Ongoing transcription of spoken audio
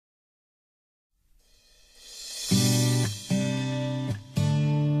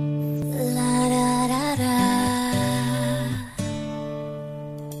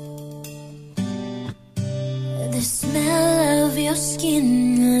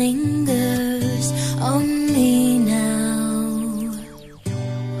skin lingers on me now.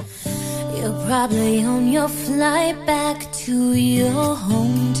 You're probably on your flight back to your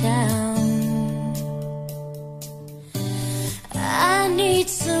hometown. I need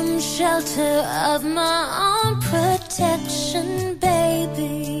some shelter of my own protection,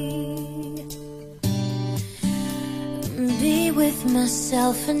 baby. Be with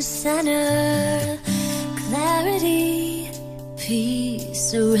myself and center, clarity,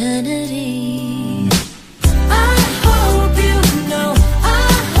 peace, serenity. I hope you know, I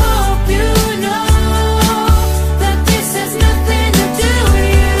hope you know that this has nothing to do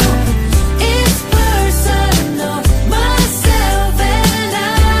with you. It's personal, myself and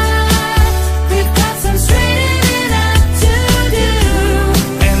I. We've got some straightening out to do.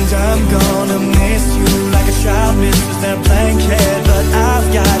 And I'm gonna miss you like a child misses their blanket, but I've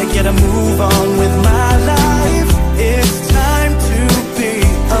gotta get a move on with my life. It's time to be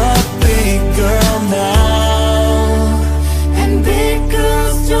a big girl now. And big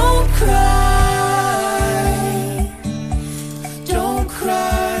girls don't cry. Don't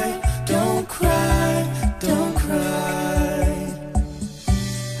cry, don't cry, don't cry.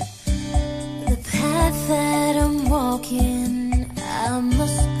 The path that I'm walking, I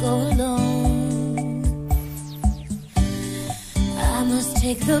must go alone. I must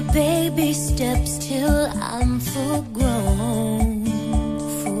take the baby steps till I'm full grown.